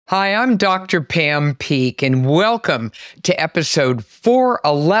Hi, I'm Dr. Pam Peak, and welcome to episode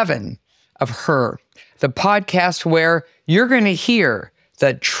 411 of Her, the podcast where you're going to hear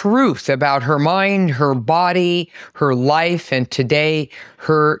the truth about her mind, her body, her life, and today,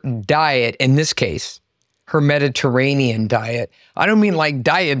 her diet. In this case, her Mediterranean diet. I don't mean like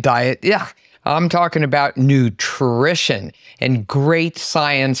diet. Yeah, I'm talking about nutrition and great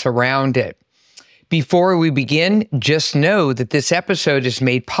science around it. Before we begin, just know that this episode is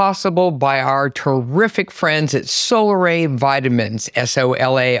made possible by our terrific friends at Solaray Vitamins,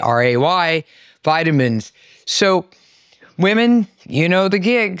 Solaray Vitamins. So, women, you know the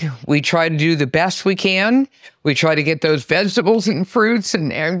gig. We try to do the best we can. We try to get those vegetables and fruits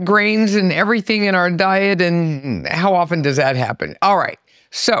and grains and everything in our diet. And how often does that happen? All right.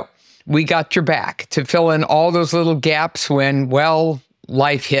 So, we got your back to fill in all those little gaps when, well,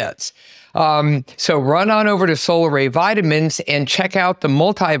 life hits. So run on over to Solaray Vitamins and check out the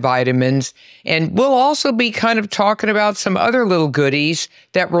multivitamins. And we'll also be kind of talking about some other little goodies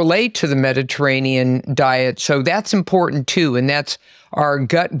that relate to the Mediterranean diet. So that's important too. And that's our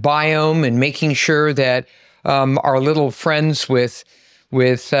gut biome and making sure that our little friends with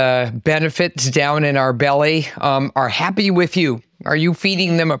benefits down in our belly are happy with you. Are you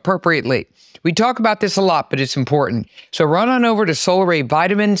feeding them appropriately? We talk about this a lot, but it's important. So run on over to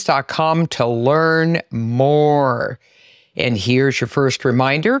solarayvitamins.com to learn more. And here's your first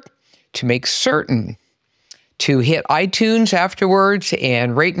reminder to make certain to hit iTunes afterwards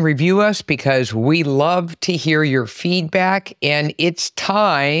and rate and review us because we love to hear your feedback. And it's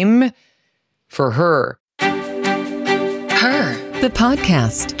time for Her. Her, the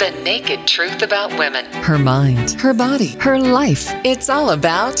podcast. The naked truth about women. Her mind, her body, her life. It's all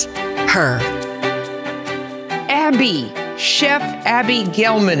about her. Chef Abby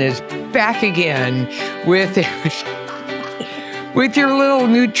Gelman is back again with your little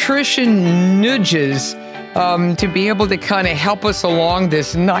nutrition nudges to be able to kind of help us along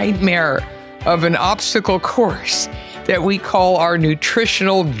this nightmare of an obstacle course that we call our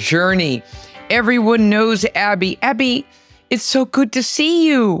nutritional journey. Everyone knows Abby. Abby, it's so good to see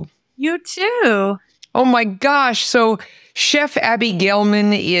you. You too. Oh my gosh. So Chef Abby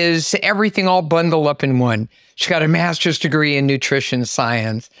Gelman is everything all bundled up in one. She's got a master's degree in nutrition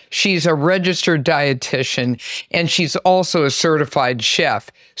science. She's a registered dietitian, and she's also a certified chef.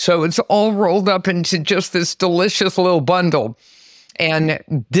 So it's all rolled up into just this delicious little bundle. And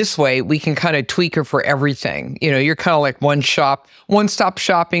this way we can kind of tweak her for everything. You know, you're kind of like one-stop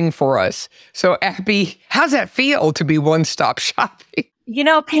shopping for us. So Abby, how's that feel to be one-stop shopping? You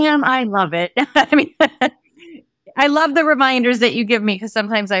know, Pam, I love it. I mean, I love the reminders that you give me because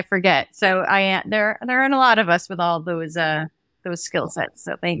sometimes I forget. So there aren't a lot of us with all those skill sets.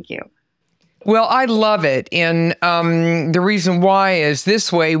 So thank you. Well, I love it. And the reason why is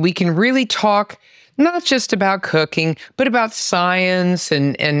this way we can really talk not just about cooking, but about science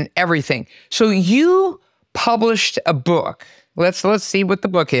and everything. So you published a book. Let's see what the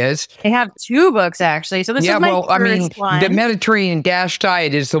book is. I have two books actually. So this is my first one. The Mediterranean Dash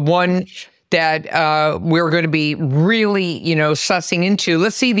Diet is the one that we're going to be really, sussing into.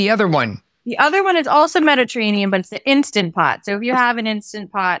 Let's see the other one. The other one is also Mediterranean, but it's the Instant Pot. So if you have an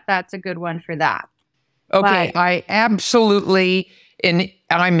Instant Pot, that's a good one for that. Okay, I absolutely,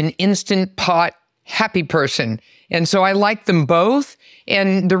 I'm an Instant Pot happy person. And so I like them both.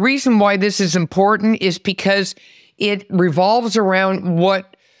 And the reason why this is important is because it revolves around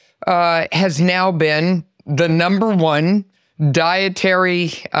what has now been the number one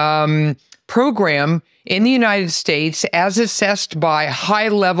dietary program in the United States as assessed by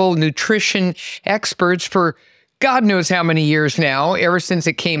high-level nutrition experts for God knows how many years now, ever since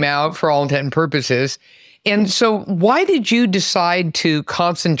it came out for all intent and purposes. And so why did you decide to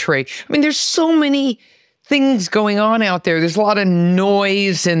concentrate? I mean, there's so many things going on out there. There's a lot of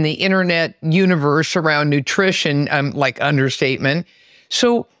noise in the internet universe around nutrition, like understatement.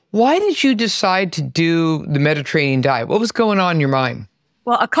 So why did you decide to do the Mediterranean diet? What was going on in your mind?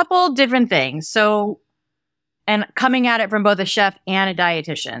 Well, a couple different things. So, and coming at it from both a chef and a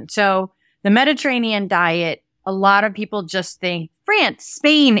dietitian. So the Mediterranean diet, a lot of people just think France,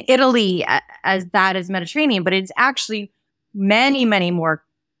 Spain, Italy as that is Mediterranean, but it's actually many, many more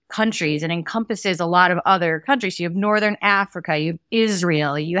countries and encompasses a lot of other countries. So you have Northern Africa, you have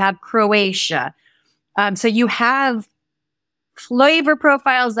Israel, you have Croatia. So you have flavor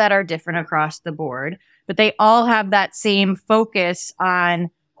profiles that are different across the board, but they all have that same focus on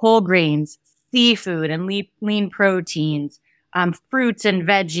whole grains, seafood and lean proteins, fruits and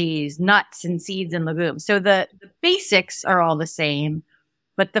veggies, nuts and seeds and legumes. So the basics are all the same,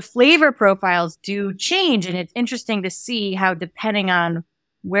 but the flavor profiles do change. And it's interesting to see how, depending on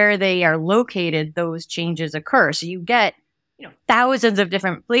where they are located, those changes occur. So you get, thousands of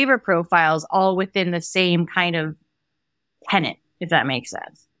different flavor profiles all within the same kind of tenet, if that makes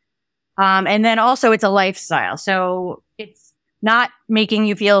sense. And then also it's a lifestyle. So it's not making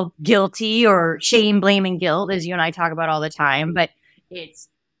you feel guilty or shame, blame, and guilt, as you and I talk about all the time, but it's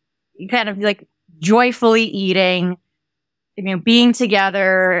kind of like joyfully eating, being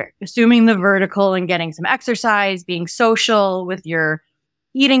together, assuming the vertical and getting some exercise, being social with your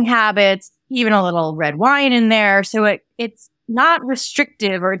eating habits, even a little red wine in there. So it's not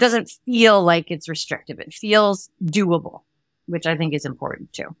restrictive, or it doesn't feel like it's restrictive. It feels doable, which I think is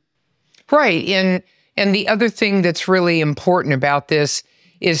important too. Right. And the other thing that's really important about this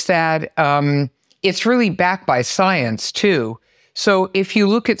is that it's really backed by science too. So if you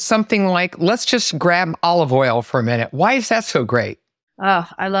look at something like, let's just grab olive oil for a minute. Why is that so great? Oh,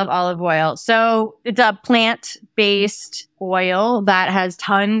 I love olive oil. So it's a plant-based oil that has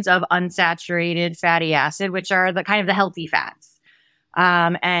tons of unsaturated fatty acid, which are the kind of the healthy fats.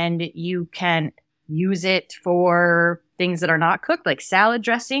 And you can use it for things that are not cooked, like salad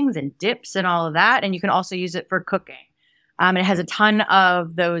dressings and dips and all of that. And you can also use it for cooking. It has a ton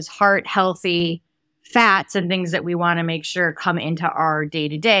of those heart-healthy fats and things that we want to make sure come into our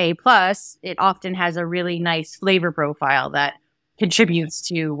day-to-day. Plus, it often has a really nice flavor profile that contributes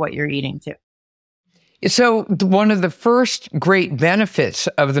to what you're eating too. So one of the first great benefits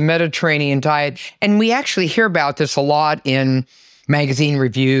of the Mediterranean diet, and we actually hear about this a lot in magazine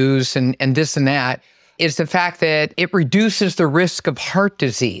reviews and this and that, is the fact that it reduces the risk of heart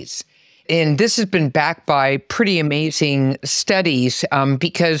disease. And this has been backed by pretty amazing studies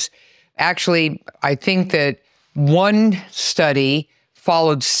because actually, I think that one study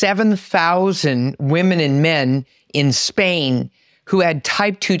followed 7,000 women and men in Spain who had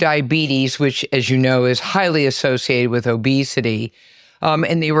type 2 diabetes, which, as you know, is highly associated with obesity.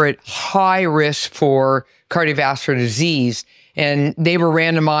 And they were at high risk for cardiovascular disease. And they were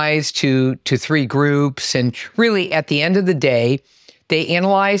randomized to 3 groups. And really, at the end of the day, they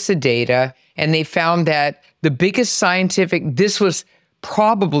analyzed the data and they found that this was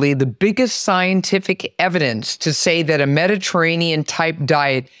probably the biggest scientific evidence to say that a Mediterranean type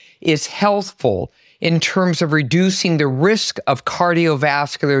diet is healthful in terms of reducing the risk of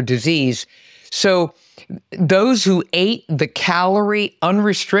cardiovascular disease. So those who ate the calorie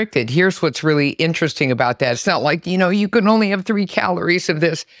unrestricted, here's what's really interesting about that. It's not like, you can only have 3 calories of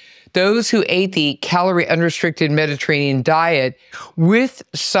this. Those who ate the calorie unrestricted Mediterranean diet with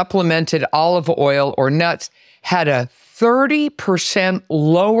supplemented olive oil or nuts had a 30%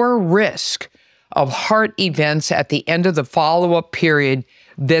 lower risk of heart events at the end of the follow-up period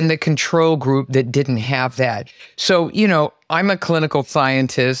than the control group that didn't have that. So, I'm a clinical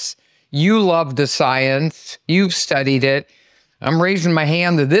scientist. You love the science. You've studied it. I'm raising my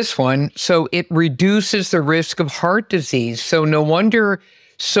hand to this one. So it reduces the risk of heart disease. So no wonder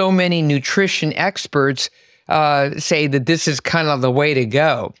so many nutrition experts say that this is kind of the way to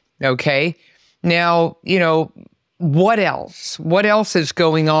go. Okay. Now, what else? What else is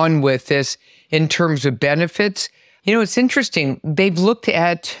going on with this in terms of benefits? It's interesting. They've looked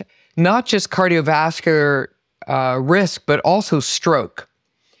at not just cardiovascular risk, but also stroke.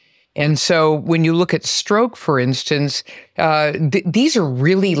 And so when you look at stroke, for instance, these are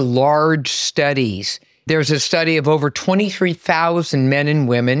really large studies. There's a study of over 23,000 men and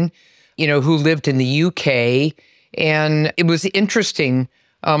women, who lived in the UK. And it was interesting.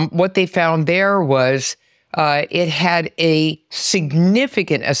 What they found there was it had a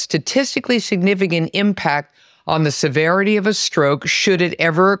statistically significant impact on the severity of a stroke should it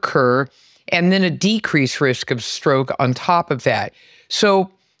ever occur, and then a decreased risk of stroke on top of that.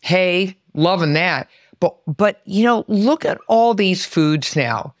 So, hey, loving that. But look at all these foods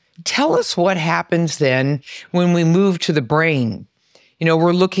now. Tell us what happens then when we move to the brain.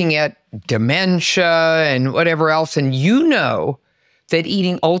 We're looking at dementia and whatever else, and that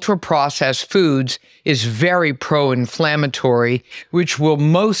eating ultra-processed foods is very pro-inflammatory, which will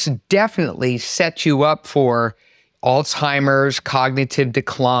most definitely set you up for Alzheimer's, cognitive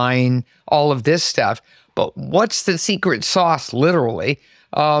decline, all of this stuff. But what's the secret sauce, literally,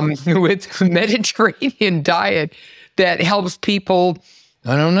 with Mediterranean diet that helps people,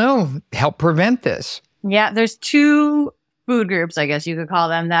 help prevent this? Yeah, there's 2 food groups, I guess you could call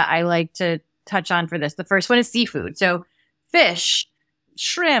them, that I like to touch on for this. The first one is seafood. So fish,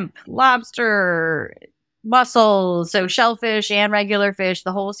 shrimp, lobster, mussels, so shellfish and regular fish,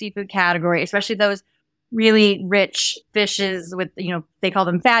 the whole seafood category, especially those really rich fishes with, they call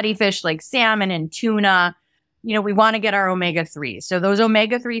them fatty fish like salmon and tuna. We want to get our omega-3s. So those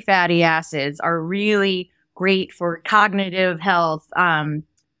omega-3 fatty acids are really great for cognitive health,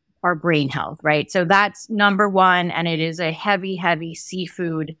 our brain health, right? So that's number one. And it is a heavy, heavy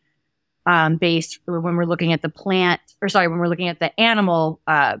seafood based when we're looking at when we're looking at the animal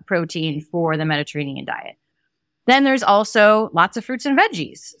protein for the Mediterranean diet. Then there's also lots of fruits and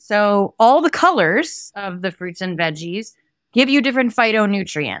veggies. So all the colors of the fruits and veggies give you different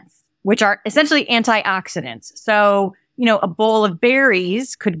phytonutrients, which are essentially antioxidants. So, a bowl of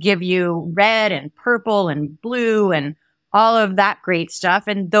berries could give you red and purple and blue and all of that great stuff.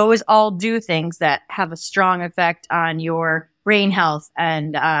 And those all do things that have a strong effect on your brain health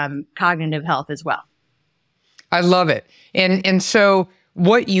and cognitive health as well. I love it. And so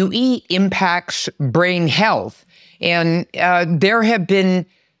what you eat impacts brain health. And there have been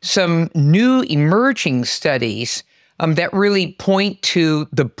some new emerging studies that really point to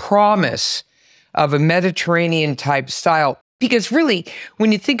the promise of a Mediterranean type style. Because really,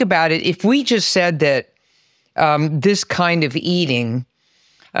 when you think about it, if we just said that this kind of eating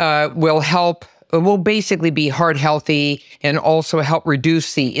will basically be heart healthy and also help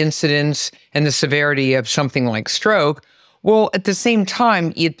reduce the incidence and the severity of something like stroke, well, at the same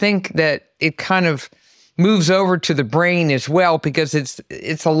time, you'd think that it kind of moves over to the brain as well, because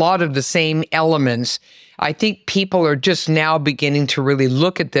it's a lot of the same elements. I think people are just now beginning to really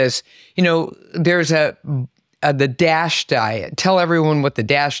look at this. There's the DASH diet. Tell everyone what the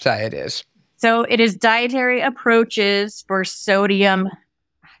DASH diet is. So it is dietary approaches for sodium.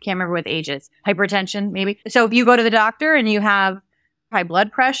 I can't remember what the age is. Hypertension, maybe. So if you go to the doctor and you have high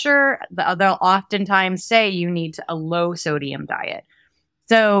blood pressure, they'll oftentimes say you need a low sodium diet.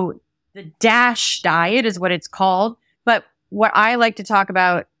 So the DASH diet is what it's called. But what I like to talk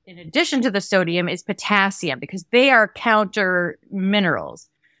about in addition to the sodium is potassium, because they are counter minerals.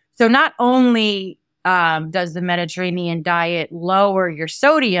 So not only does the Mediterranean diet lower your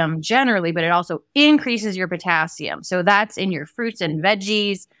sodium generally, but it also increases your potassium. So that's in your fruits and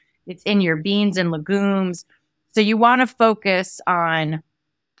veggies. It's in your beans and legumes. So you want to focus on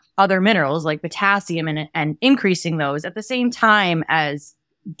other minerals like potassium and increasing those at the same time as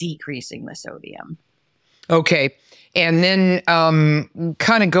decreasing the sodium. Okay. And then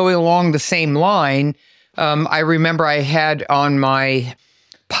kind of going along the same line, I remember I had on my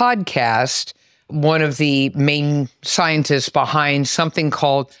podcast one of the main scientists behind something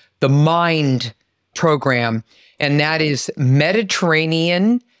called the MIND program, and that is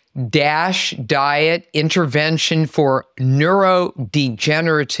Mediterranean DASH diet intervention for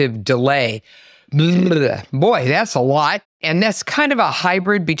neurodegenerative delay. Boy, that's a lot. And that's kind of a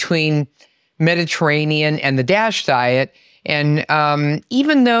hybrid between Mediterranean and the DASH diet. And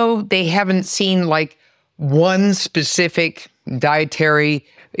even though they haven't seen like one specific dietary,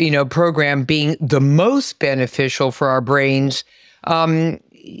 program being the most beneficial for our brains,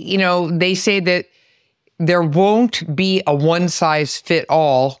 they say that there won't be a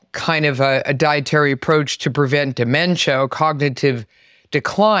one-size-fit-all kind of a dietary approach to prevent dementia or cognitive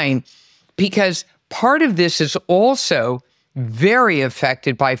decline, because part of this is also very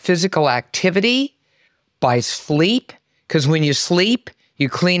affected by physical activity, by sleep, because when you sleep, you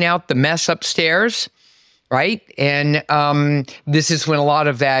clean out the mess upstairs, right? And this is when a lot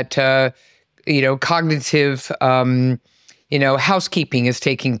of that, cognitive, housekeeping is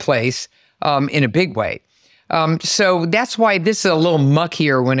taking place in a big way. So that's why this is a little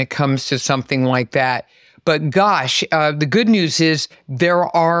muckier when it comes to something like that. But gosh, the good news is there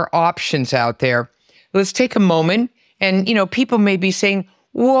are options out there. Let's take a moment and, people may be saying,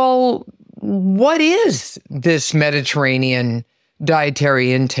 well, what is this Mediterranean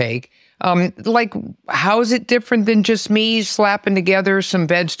dietary intake? How is it different than just me slapping together some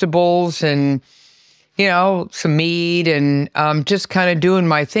vegetables and, some meat and just kind of doing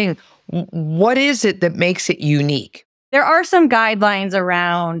my thing? What is it that makes it unique? There are some guidelines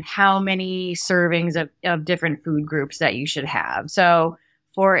around how many servings of different food groups that you should have. So,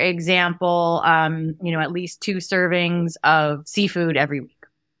 for example, at least 2 servings of seafood every week.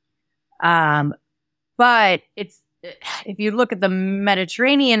 But if you look at the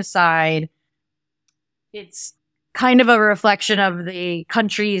Mediterranean side, it's kind of a reflection of the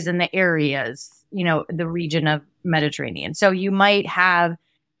countries and the areas, the region of Mediterranean. So you might have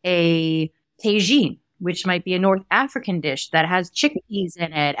a tagine, which might be a North African dish that has chickpeas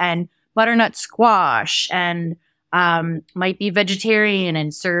in it and butternut squash and might be vegetarian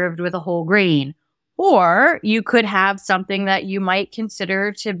and served with a whole grain. Or you could have something that you might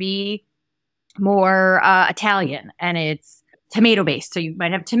consider to be more Italian, and it's tomato-based. So you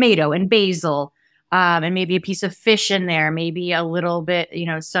might have tomato and basil, and maybe a piece of fish in there, maybe a little bit,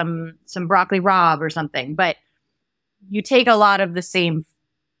 some broccoli rabe or something. But you take a lot of the same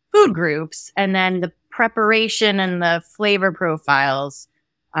food groups, and then the preparation and the flavor profiles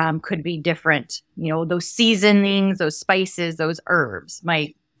could be different. Those seasonings, those spices, those herbs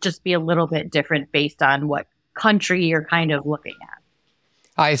might just be a little bit different based on what country you're kind of looking at.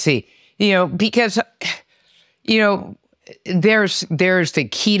 I see. Because, there's the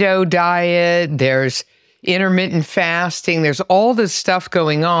keto diet, there's intermittent fasting, there's all this stuff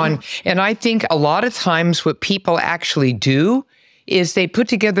going on. And I think a lot of times what people actually do is they put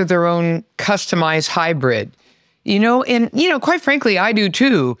together their own customized hybrid, and quite frankly, I do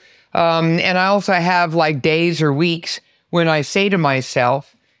too. And I also have like days or weeks when I say to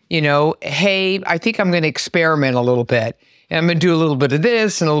myself, hey, I think I'm going to experiment a little bit. And I'm going to do a little bit of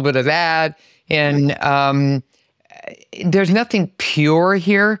this and a little bit of that. And there's nothing pure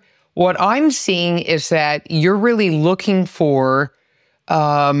here. What I'm seeing is that you're really looking for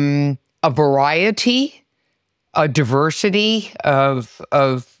a variety, a diversity of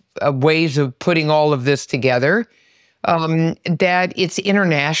ways of putting all of this together, that it's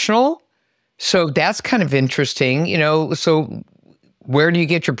international. So that's kind of interesting, so where do you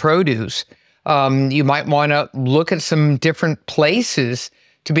get your produce? You might want to look at some different places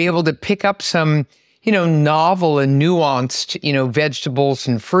to be able to pick up some, novel and nuanced, vegetables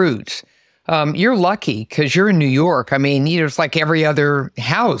and fruits. You're lucky because you're in New York. I mean, it's like every other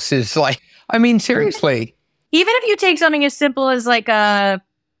house is like, seriously. Even if you take something as simple as like a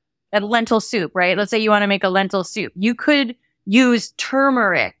lentil soup, right? Let's say you want to make a lentil soup. You could use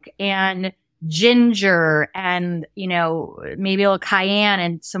turmeric and ginger and, maybe a little cayenne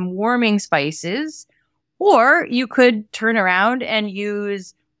and some warming spices. Or you could turn around and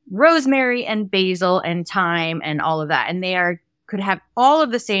use rosemary and basil and thyme and all of that. And could have all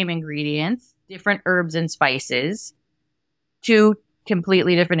of the same ingredients, different herbs and spices, two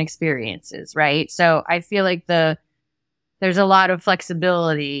completely different experiences, right? So I feel like there's a lot of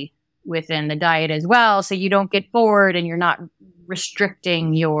flexibility within the diet as well. So you don't get bored and you're not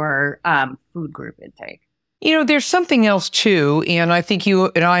restricting your food group intake. There's something else too, and I think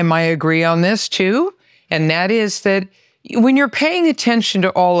you and I might agree on this too, and that is that when you're paying attention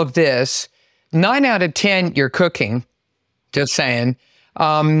to all of this, 9 out of 10, you're cooking, just saying.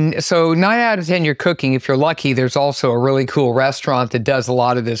 So 9 out of 10, you're cooking. If you're lucky, there's also a really cool restaurant that does a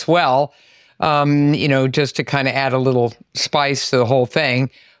lot of this well, just to kind of add a little spice to the whole thing.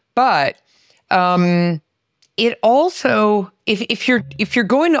 But it also, if you're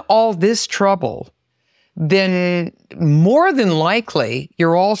going to all this trouble, then more than likely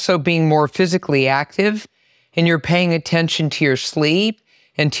you're also being more physically active, and you're paying attention to your sleep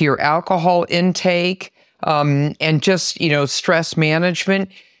and to your alcohol intake, and just stress management,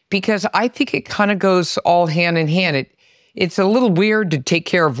 because I think it kind of goes all hand in hand. It's a little weird to take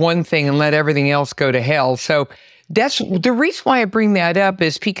care of one thing and let everything else go to hell. So that's the reason why I bring that up,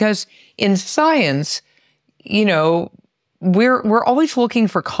 is because in science, we're always looking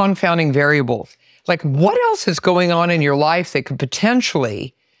for confounding variables. Like, what else is going on in your life that could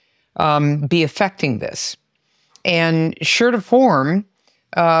potentially be affecting this? And Sure to Form,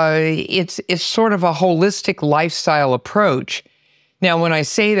 it's sort of a holistic lifestyle approach. Now, when I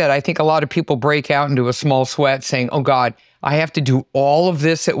say that, I think a lot of people break out into a small sweat saying, oh God, I have to do all of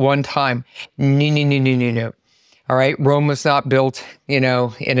this at one time. No. All right. Rome was not built, in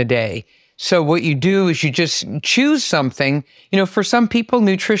a day. So what you do is you just choose something. For some people,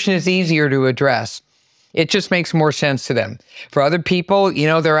 nutrition is easier to address. It just makes more sense to them. For other people,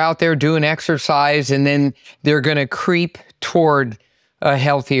 they're out there doing exercise, and then they're going to creep toward a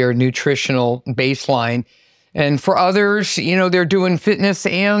healthier nutritional baseline. And for others, they're doing fitness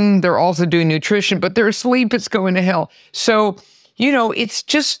and they're also doing nutrition, but their sleep is going to hell. So, it's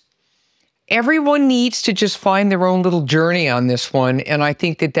just, everyone needs to just find their own little journey on this one. And I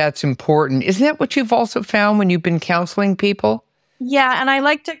think that that's important. Isn't that what you've also found when you've been counseling people? Yeah. And I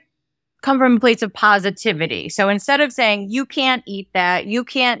like to come from a place of positivity. So instead of saying, you can't eat that, you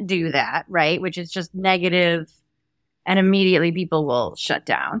can't do that, right? Which is just negative, and immediately people will shut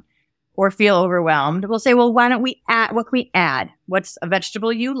down or feel overwhelmed. We'll say, well, why don't we add, what can we add? What's a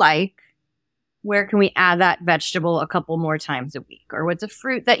vegetable you like? Where can we add that vegetable a couple more times a week? Or what's a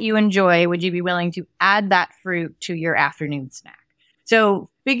fruit that you enjoy? Would you be willing to add that fruit to your afternoon snack? So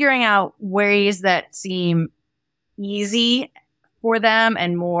figuring out ways that seem easy for them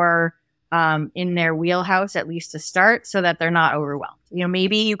and more in their wheelhouse, at least to start, so that they're not overwhelmed.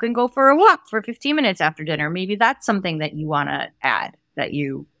 Maybe you can go for a walk for 15 minutes after dinner. Maybe that's something that you want to add, that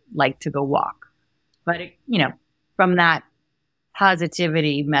you like to go walk. But, from that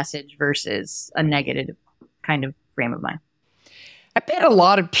positivity message versus a negative kind of frame of mind. I bet a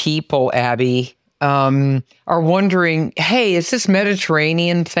lot of people, Abby, are wondering, hey, is this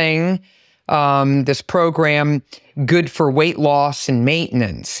Mediterranean thing this program, Good for Weight Loss and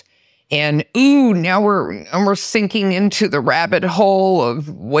Maintenance. And now we're sinking into the rabbit hole of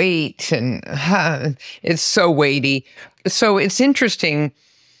weight, and it's so weighty. So it's interesting.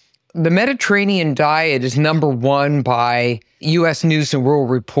 The Mediterranean diet is number one by U.S. News and World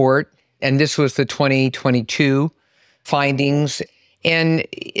Report, and this was the 2022 findings. And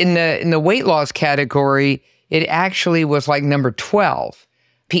in the weight loss category, it actually was like number 12,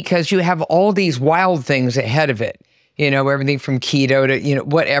 because you have all these wild things ahead of it. Everything from keto to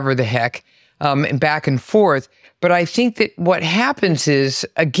whatever the heck, and back and forth. But I think that what happens is,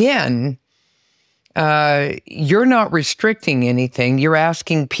 again, you're not restricting anything. You're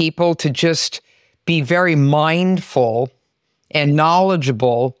asking people to just be very mindful and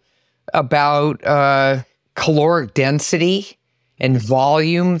knowledgeable about caloric density and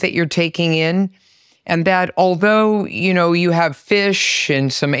volume that you're taking in. And that although, you have fish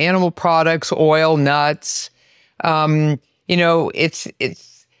and some animal products, oil, nuts, it's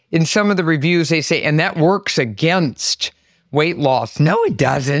in some of the reviews they say, and that works against weight loss. No, it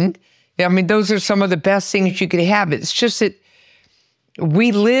doesn't. I mean, those are some of the best things you could have. It's just that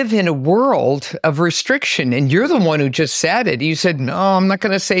we live in a world of restriction, and you're the one who just said it. You said, no, I'm not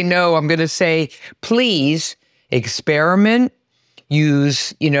going to say no. I'm going to say, please experiment,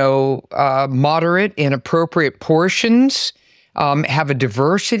 use, moderate and appropriate portions, have a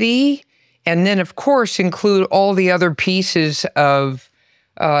diversity, and then, of course, include all the other pieces of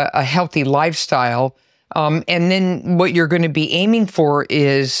a healthy lifestyle. And then what you're going to be aiming for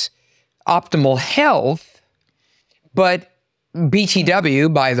is optimal health. But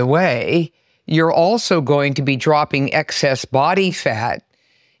BTW, by the way, you're also going to be dropping excess body fat,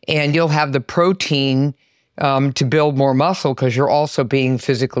 and you'll have the protein to build more muscle because you're also being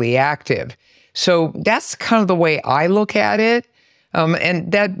physically active. So that's kind of the way I look at it.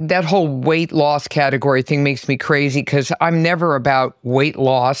 And that whole weight loss category thing makes me crazy, because I'm never about weight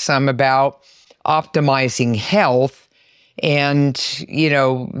loss. I'm about optimizing health. And,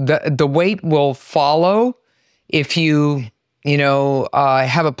 the weight will follow if you,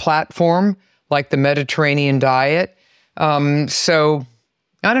 have a platform like the Mediterranean diet. So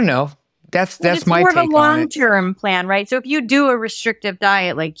I don't know. That's my take on it. It's more of a long-term plan, right? So if you do a restrictive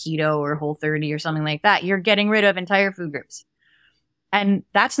diet like keto or Whole30 or something like that, you're getting rid of entire food groups. And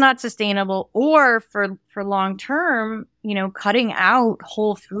that's not sustainable. Or for long-term, cutting out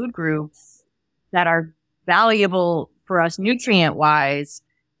whole food groups that are valuable for us nutrient-wise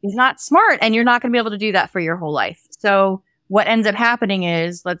is not smart. And you're not going to be able to do that for your whole life. So what ends up happening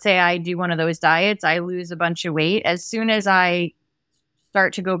is, let's say I do one of those diets, I lose a bunch of weight. As soon as I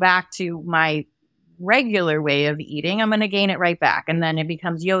start to go back to my regular way of eating, I'm going to gain it right back. And then it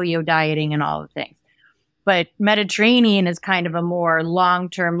becomes yo-yo dieting and all the things. But Mediterranean is kind of a more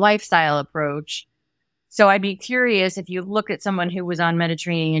long-term lifestyle approach. So I'd be curious, if you look at someone who was on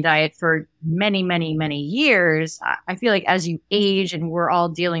Mediterranean diet for many, many, many years, I feel like as you age and we're all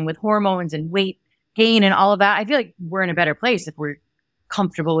dealing with hormones and weight gain and all of that, I feel like we're in a better place if we're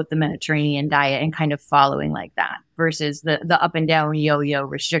comfortable with the Mediterranean diet and kind of following like that versus the up and down yo-yo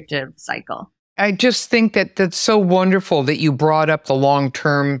restrictive cycle. I just think that that's so wonderful that you brought up the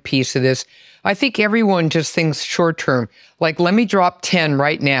long-term piece of this. I think everyone just thinks short-term, like, let me drop 10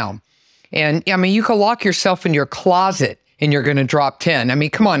 right now. And I mean, you can lock yourself in your closet and you're going to drop 10. I mean,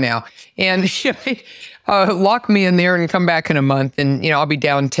 come on now. And lock me in there and come back in a month and, I'll be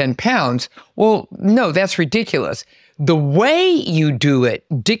down 10 pounds. Well, no, that's ridiculous. The way you do it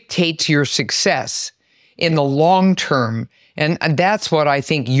dictates your success in the long term. And that's what I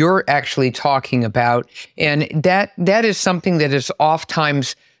think you're actually talking about. And that is something that is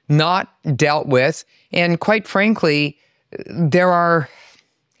oftentimes not dealt with. And quite frankly, there are,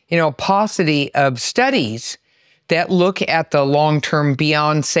 a paucity of studies that look at the long term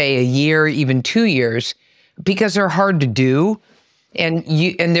beyond, say, a year, even 2 years, because they're hard to do. And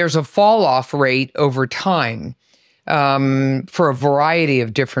there's a fall off rate over time for a variety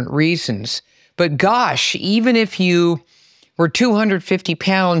of different reasons. But gosh, even if you were 250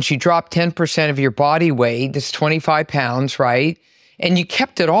 pounds, you dropped 10% of your body weight, that's 25 pounds, right? And you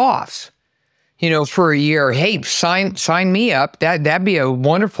kept it off, for a year. Hey, sign me up. That'd be a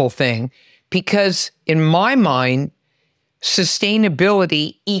wonderful thing, because in my mind,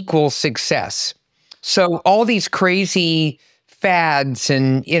 sustainability equals success. So all these crazy fads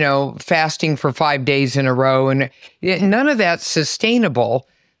and, fasting for 5 days in a row, and none of that's sustainable.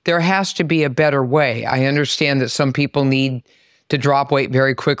 There has to be a better way. I understand that some people need to drop weight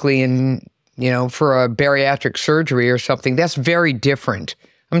very quickly and, for a bariatric surgery or something. That's very different.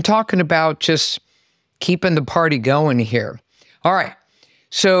 I'm talking about just keeping the party going here. All right.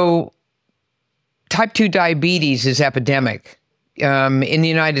 So type 2 diabetes is epidemic in the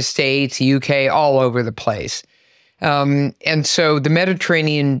United States, UK, all over the place. And so the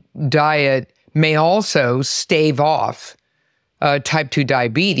Mediterranean diet may also stave off type 2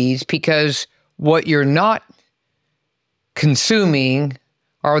 diabetes, because what you're not consuming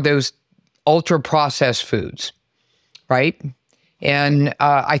are those ultra-processed foods, right? And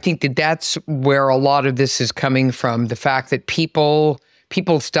I think that that's where a lot of this is coming from, the fact that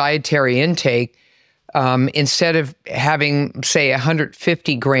people's dietary intake, instead of having, say,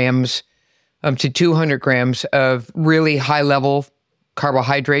 150 grams to 200 grams of really high-level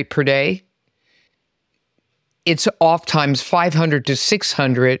carbohydrate per day, it's oftentimes 500 to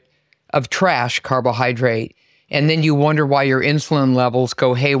 600 of trash carbohydrate. And then you wonder why your insulin levels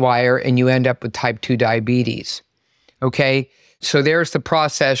go haywire and you end up with type 2 diabetes. Okay? So there's the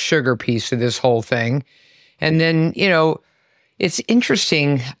processed sugar piece of this whole thing. And then, it's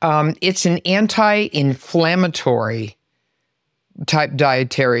interesting. It's an anti-inflammatory type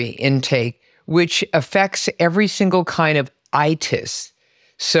dietary intake, which affects every single kind of itis.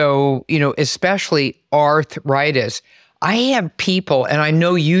 So, especially arthritis. I have people, and I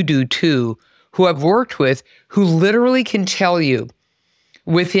know you do too, who I've worked with, who literally can tell you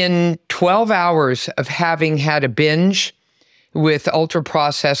within 12 hours of having had a binge with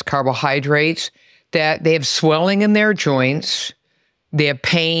ultra-processed carbohydrates that they have swelling in their joints, they have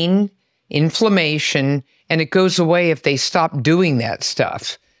pain, inflammation, and it goes away if they stop doing that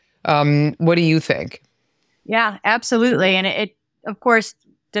stuff. What do you think? Yeah, absolutely. And it of course,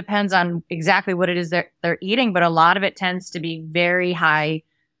 depends on exactly what it is they're eating, but a lot of it tends to be very high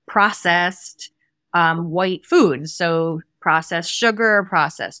processed white foods. So processed sugar,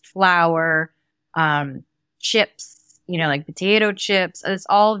 processed flour, chips, like potato chips. It's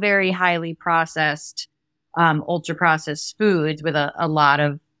all very highly processed, ultra processed foods with a lot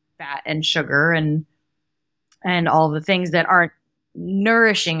of fat and sugar and all the things that aren't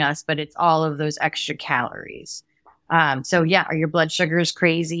nourishing us, but it's all of those extra calories. So yeah, your blood sugar is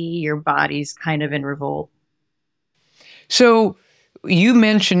crazy. Your body's kind of in revolt. So you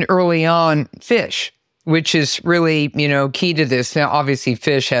mentioned early on fish, which is really, key to this. Now, obviously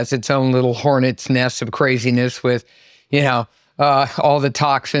fish has its own little hornet's nest of craziness with, all the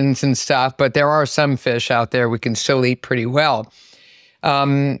toxins and stuff, but there are some fish out there we can still eat pretty well.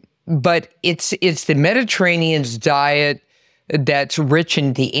 But it's the Mediterranean's diet that's rich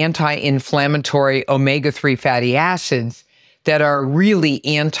in the anti-inflammatory omega-3 fatty acids that are really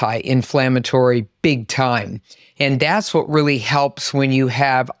anti-inflammatory big time. And that's what really helps when you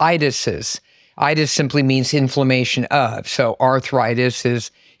have itises. Itis simply means inflammation of. So arthritis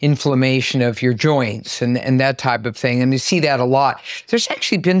is inflammation of your joints and that type of thing. And you see that a lot. There's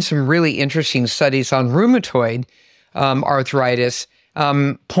actually been some really interesting studies on rheumatoid arthritis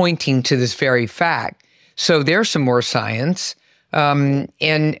pointing to this very fact. So there's some more science.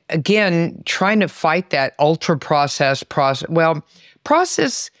 And again, trying to fight that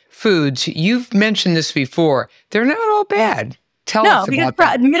processed foods, you've mentioned this before, they're not all bad. Tell us about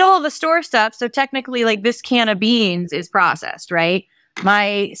that. Middle of the store stuff. So technically, like this can of beans is processed, right?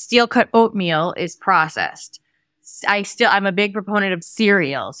 My steel cut oatmeal is processed. I'm a big proponent of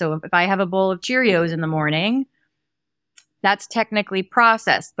cereal. So if I have a bowl of Cheerios in the morning, that's technically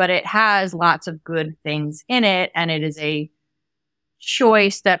processed, but it has lots of good things in it. And it is a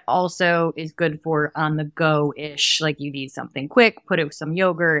choice that also is good for on the go-ish. Like you need something quick, put it with some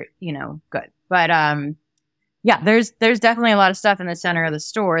yogurt, good. But yeah, there's definitely a lot of stuff in the center of the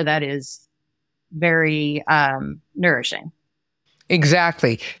store that is very nourishing.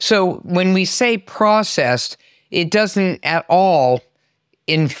 Exactly. So when we say processed, it doesn't at all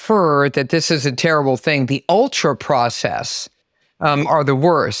infer that this is a terrible thing. The ultra processed are the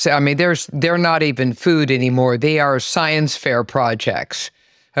worst. I mean, they're not even food anymore. They are science fair projects.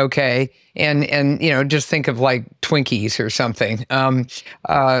 Okay. And just think of like Twinkies or something.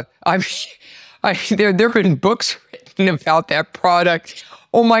 There've been books written about that product.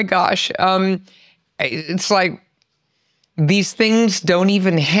 Oh my gosh. It's like these things don't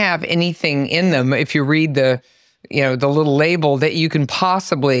even have anything in them. If you read the little label that you can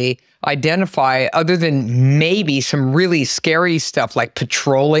possibly identify other than maybe some really scary stuff like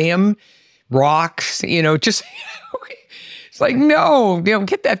petroleum, rocks, just it's like, no,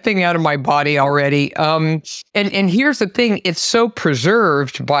 get that thing out of my body already. And here's the thing, it's so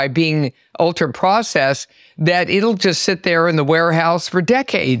preserved by being ultra processed that it'll just sit there in the warehouse for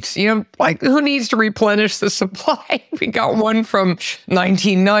decades. Like who needs to replenish the supply? We got one from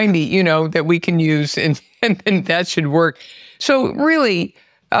 1990, that we can use and that should work. So really,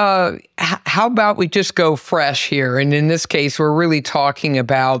 how about we just go fresh here? And in this case, we're really talking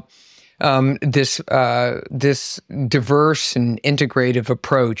about this diverse and integrative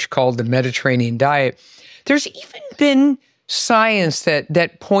approach called the Mediterranean diet. There's even been science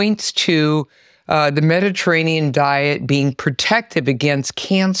that points to the Mediterranean diet being protective against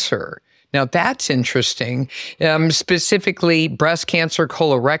cancer. Now, that's interesting. Specifically, breast cancer,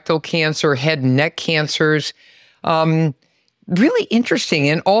 colorectal cancer, head and neck cancers. Really interesting.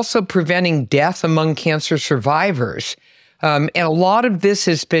 And also preventing death among cancer survivors. And a lot of this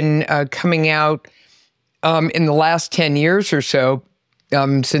has been coming out in the last 10 years or so,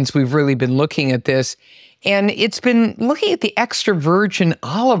 since we've really been looking at this. And it's been looking at the extra virgin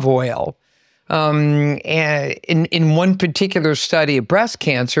olive oil and in one particular study of breast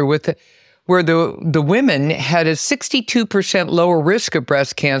cancer where the women had a 62% lower risk of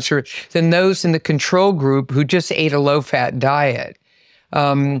breast cancer than those in the control group who just ate a low-fat diet.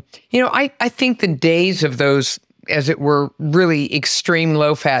 I think the days of those, as it were, really extreme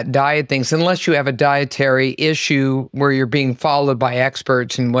low-fat diet things, unless you have a dietary issue where you're being followed by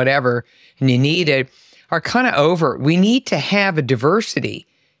experts and whatever, and you need it, are kind of over. We need to have a diversity,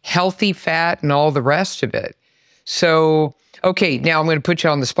 healthy fat and all the rest of it. So, okay, now I'm going to put you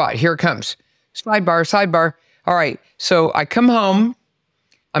on the spot. Here it comes. Sidebar. All right, so I come home.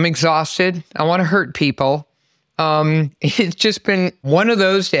 I'm exhausted. I want to hurt people. It's just been one of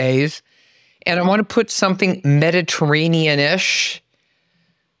those days. And I want to put something Mediterranean-ish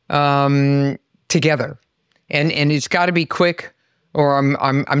together. And it's got to be quick or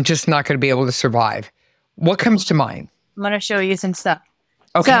I'm just not going to be able to survive. What comes to mind? I'm going to show you some stuff.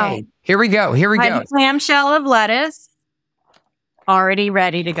 Okay, so, here we go. I have a clamshell of lettuce already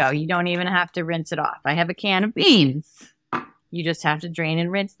ready to go. You don't even have to rinse it off. I have a can of beans. You just have to drain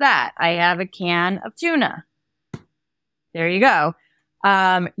and rinse that. I have a can of tuna. There you go.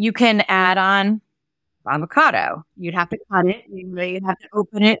 You can add on avocado. You'd have to cut it. You'd have to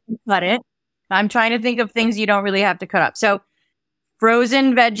open it and cut it. I'm trying to think of things you don't really have to cut up. So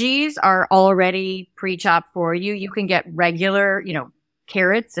frozen veggies are already pre-chopped for you. You can get regular,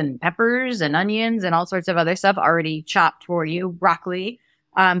 carrots and peppers and onions and all sorts of other stuff already chopped for you, broccoli.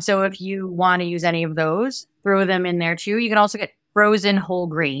 So if you want to use any of those, throw them in there too. You can also get frozen whole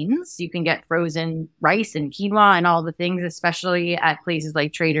grains. You can get frozen rice and quinoa and all the things, especially at places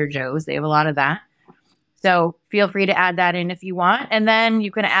like Trader Joe's. They have a lot of that. So feel free to add that in if you want. And then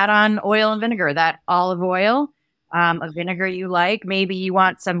you can add on oil and vinegar, that olive oil, a vinegar you like. Maybe you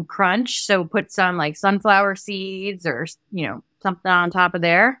want some crunch. So put some like sunflower seeds or, something on top of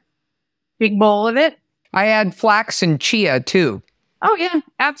there. Big bowl of it. I add flax and chia too. Oh, yeah,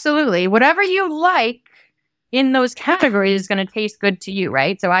 absolutely. Whatever you like in those categories is going to taste good to you,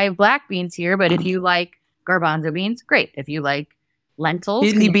 right? So I have black beans here, but if you like garbanzo beans, great. If you like lentils,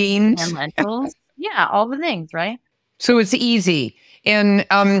 kidney beans, and lentils, yeah, all the things, right? So it's easy. And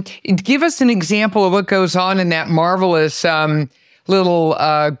give us an example of what goes on in that marvelous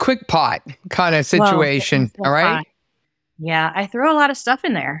little quick pot kind of situation. All right. Yeah, I throw a lot of stuff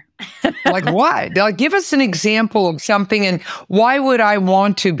in there. Like what? Like, give us an example of something, and why would I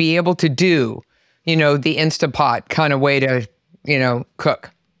want to be able to do, the Instapot kind of way to, cook?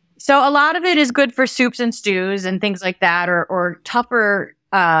 So a lot of it is good for soups and stews and things like that, or tougher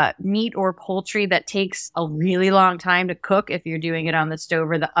meat or poultry that takes a really long time to cook if you're doing it on the stove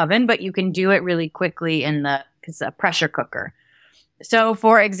or the oven, but you can do it really quickly it's a pressure cooker. So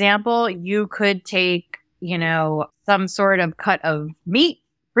for example, you could take, some sort of cut of meat,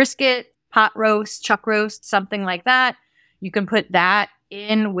 brisket, pot roast, chuck roast, something like that. You can put that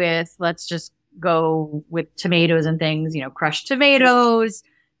in with, let's just go with tomatoes and things, crushed tomatoes,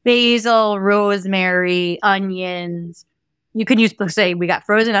 basil, rosemary, onions. You can use, let's say we got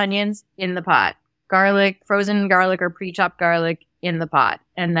frozen onions in the pot, frozen garlic or pre-chopped garlic in the pot.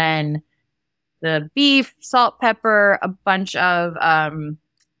 And then the beef, salt, pepper, a bunch of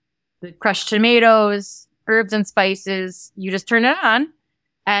the crushed tomatoes, herbs and spices. You just turn it on.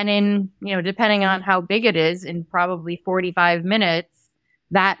 And in, depending on how big it is, in probably 45 minutes,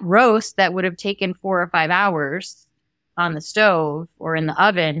 that roast that would have taken 4 or 5 hours on the stove or in the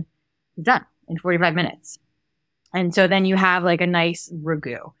oven is done in 45 minutes. And so then you have like a nice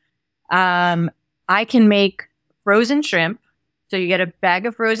ragu. I can make frozen shrimp. So you get a bag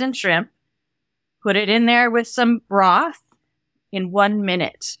of frozen shrimp, put it in there with some broth. In 1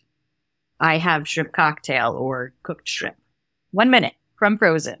 minute, I have shrimp cocktail or cooked shrimp. 1 minute from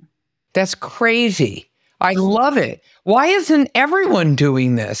frozen. That's crazy. I love it. Why isn't everyone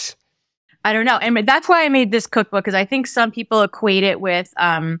doing this? I don't know. And that's why I made this cookbook, because I think some people equate it with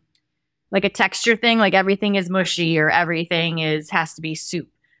like a texture thing, like everything is mushy or everything has to be soup,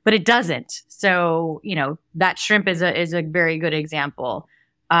 but it doesn't. So, that shrimp is a very good example.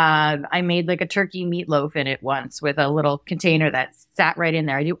 I made like a turkey meatloaf in it once with a little container that sat right in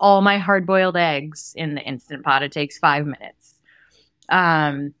there. I do all my hard-boiled eggs in the Instant Pot. It takes 5 minutes.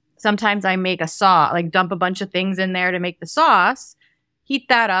 Sometimes I make a sauce, like dump a bunch of things in there to make the sauce, heat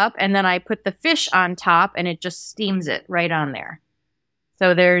that up, and then I put the fish on top and it just steams it right on there.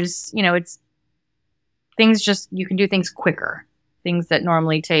 So there's, it's things you can do things quicker. Things that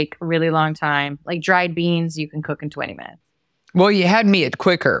normally take a really long time, like dried beans, you can cook in 20 minutes. Well, you had me at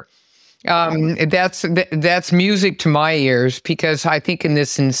quicker. That's music to my ears, because I think in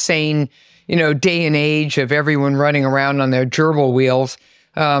this insane, day and age of everyone running around on their gerbil wheels,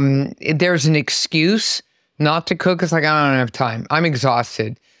 there's an excuse not to cook. It's like, I don't have time. I'm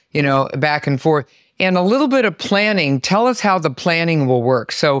exhausted, back and forth. And a little bit of planning. Tell us how the planning will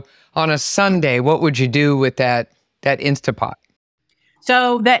work. So on a Sunday, what would you do with that Instapot?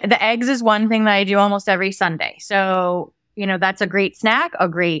 So the eggs is one thing that I do almost every Sunday. So, that's a great snack, a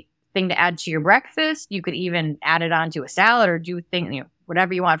great thing to add to your breakfast. You could even add it onto a salad or do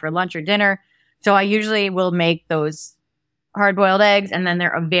whatever you want for lunch or dinner. So I usually will make those hard-boiled eggs, and then they're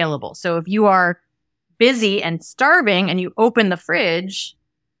available. So if you are busy and starving and you open the fridge,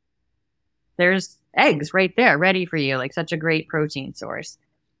 there's eggs right there ready for you, like such a great protein source.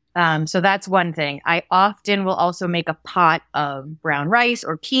 So that's one thing. I often will also make a pot of brown rice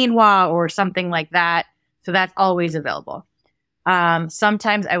or quinoa or something like that. So that's always available.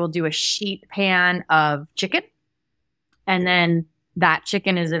 Sometimes I will do a sheet pan of chicken, and then that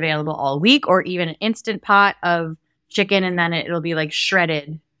chicken is available all week, or even an Instant Pot of chicken, and then it'll be like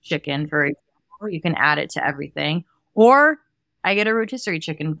shredded chicken, for example. You can add it to everything. Or I get a rotisserie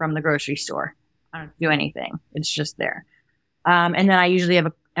chicken from the grocery store. I don't do anything. It's just there. And then I usually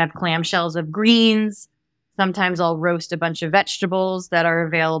have clamshells of greens. Sometimes I'll roast a bunch of vegetables that are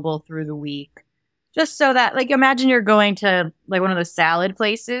available through the week. Just so that, like, imagine you're going to like one of those salad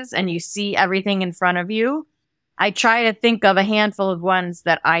places and you see everything in front of you. I try to think of a handful of ones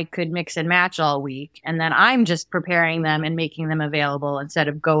that I could mix and match all week. And then I'm just preparing them and making them available instead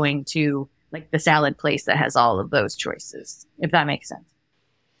of going to like the salad place that has all of those choices, if that makes sense.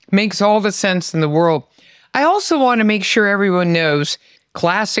 Makes all the sense in the world. I also want to make sure everyone knows,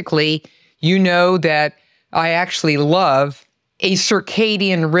 classically, that I actually love a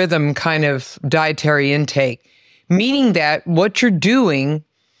circadian rhythm kind of dietary intake, meaning that what you're doing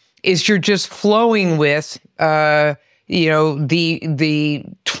is you're just flowing with, the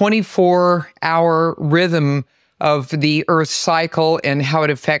 24-hour rhythm of the Earth cycle and how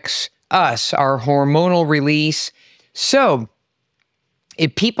it affects us, our hormonal release. So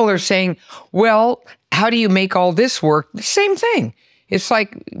if people are saying, well, how do you make all this work? The same thing. It's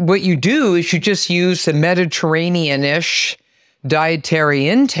like what you do is you just use the Mediterranean-ish dietary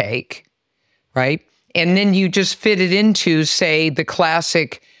intake, right? And then you just fit it into, say, the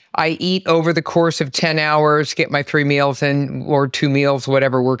classic, I eat over the course of 10 hours, get my 3 meals in, or 2 meals,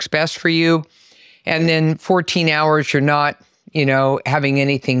 whatever works best for you. And then 14 hours, you're not, having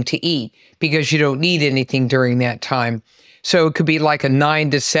anything to eat because you don't need anything during that time. So it could be like a 9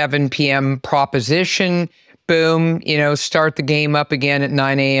 to 7 p.m. proposition. Boom, start the game up again at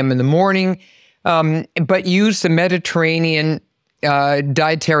 9 a.m. in the morning. But use the Mediterranean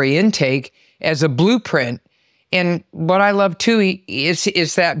dietary intake as a blueprint. And what I love too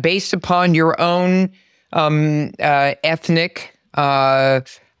is that based upon your own ethnic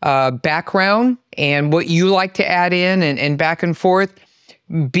background and what you like to add in and back and forth,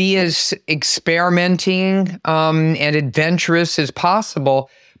 be as experimenting and adventurous as possible.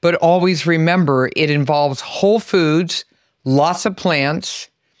 But always remember, it involves whole foods, lots of plants,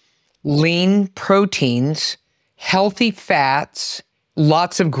 lean proteins, healthy fats,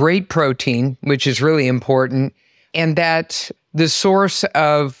 lots of great protein, which is really important, and that the source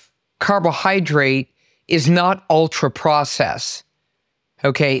of carbohydrate is not ultra processed.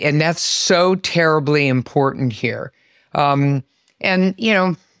 Okay, and that's so terribly important here. And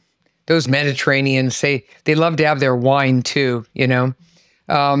those Mediterraneans, they love to have their wine too,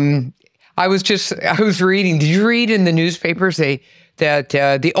 I was reading, did you read in the newspapers that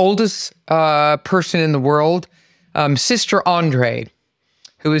the oldest person in the world, Sister Andre,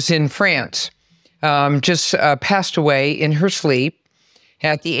 who is in France, just passed away in her sleep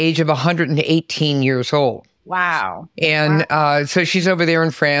at the age of 118 years old. Wow. And so she's over there in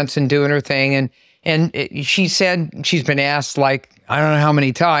France and doing her thing. And she said, she's been asked like, I don't know how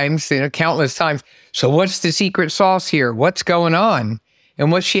many times, countless times, so what's the secret sauce here? What's going on?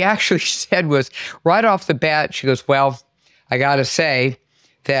 And what she actually said was, right off the bat, she goes, well, I got to say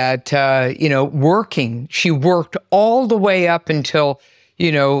that, she worked all the way up until,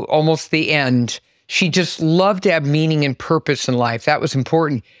 almost the end. she just loved to have meaning and purpose in life. That was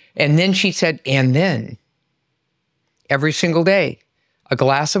important. And then she said, and then every single day, a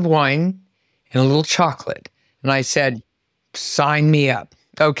glass of wine and a little chocolate. And I said, sign me up.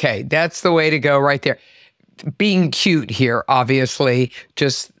 Okay, that's the way to go right there. Being cute here, obviously,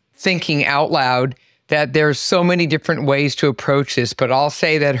 just thinking out loud that there's so many different ways to approach this, but I'll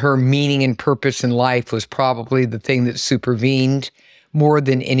say that her meaning and purpose in life was probably the thing that supervened more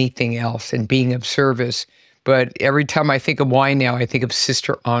than anything else, and being of service. But every time I think of wine now, I think of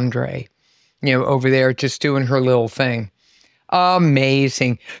Sister Andre, over there just doing her little thing.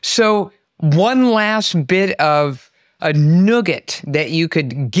 Amazing. So one last bit of a nugget that you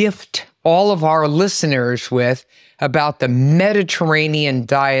could gift all of our listeners with about the Mediterranean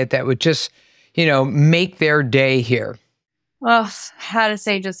diet that would just, make their day here. Well, how to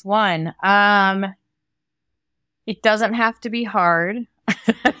say just one. It doesn't have to be hard.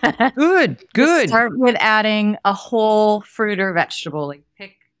 Good. Just start with adding a whole fruit or vegetable. Like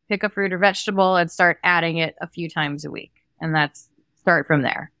pick a fruit or vegetable and start adding it a few times a week. And start from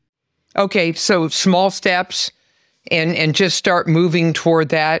there. Okay, so small steps and just start moving toward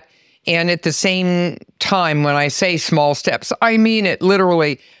that. And at the same time, when I say small steps, I mean it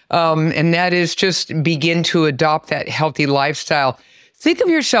literally. And that is just begin to adopt that healthy lifestyle. Think of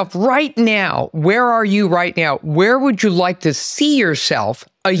yourself right now. Where are you right now? Where would you like to see yourself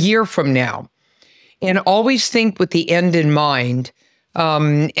a year from now? And always think with the end in mind.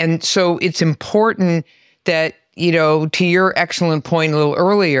 And so it's important that, to your excellent point a little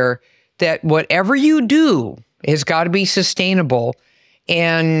earlier, that whatever you do has got to be sustainable.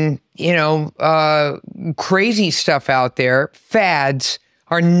 And, crazy stuff out there, fads,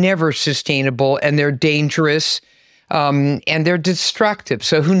 are never sustainable, and they're dangerous. And they're destructive.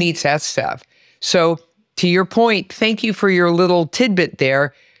 So who needs that stuff? So to your point, thank you for your little tidbit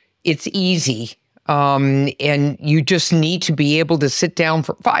there. It's easy. And you just need to be able to sit down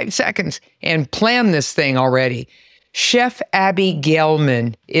for 5 seconds and plan this thing already. Chef Abby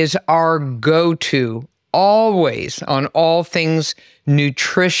Gelman is our go-to always on all things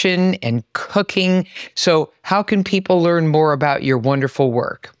nutrition and cooking. So how can people learn more about your wonderful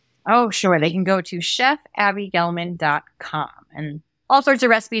work? Oh, sure. They can go to chefabbygelman.com and all sorts of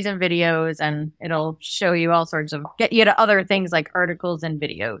recipes and videos, and it'll show you get you to other things like articles and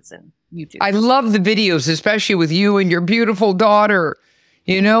videos and YouTube. I love the videos, especially with you and your beautiful daughter.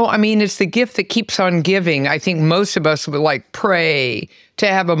 It's the gift that keeps on giving. I think most of us would pray to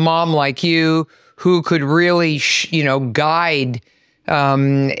have a mom like you who could really, guide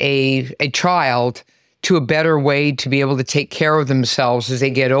a child to a better way to be able to take care of themselves as they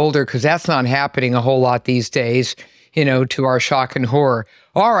get older, because that's not happening a whole lot these days, to our shock and horror.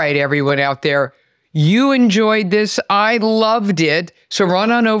 All right, everyone out there, you enjoyed this. I loved it. So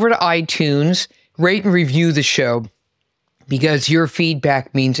run on over to iTunes, rate and review the show, because your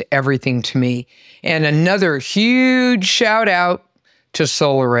feedback means everything to me. And another huge shout out to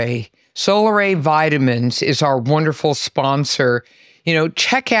Solaray. Solaray Vitamins is our wonderful sponsor.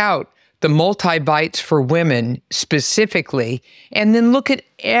 Check out the multivites for women specifically, and then look at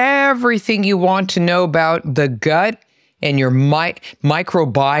everything you want to know about the gut and your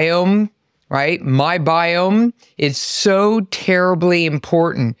microbiome, right? My biome is so terribly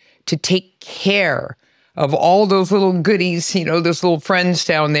important to take care of all those little goodies, those little friends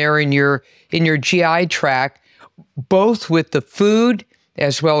down there in your GI tract, both with the food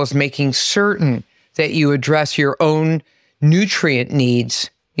as well as making certain that you address your own nutrient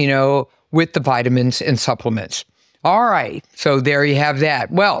needs, with the vitamins and supplements. All right, so there you have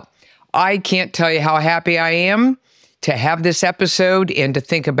that. Well, I can't tell you how happy I am to have this episode and to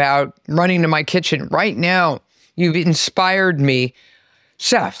think about running to my kitchen right now. You've inspired me.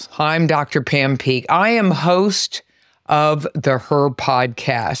 Seth, I'm Dr. Pam Peeke. I am host of the Her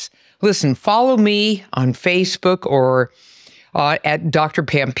Podcast. Listen, follow me on Facebook or at Dr.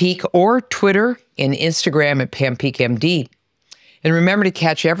 Pam Peeke, or Twitter and Instagram at PamPeakeMD. And remember to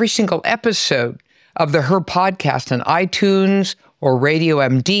catch every single episode of the Her Podcast on iTunes or Radio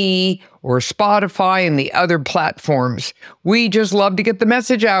MD or Spotify and the other platforms. We just love to get the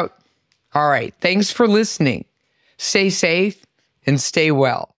message out. All right, thanks for listening. Stay safe and stay well.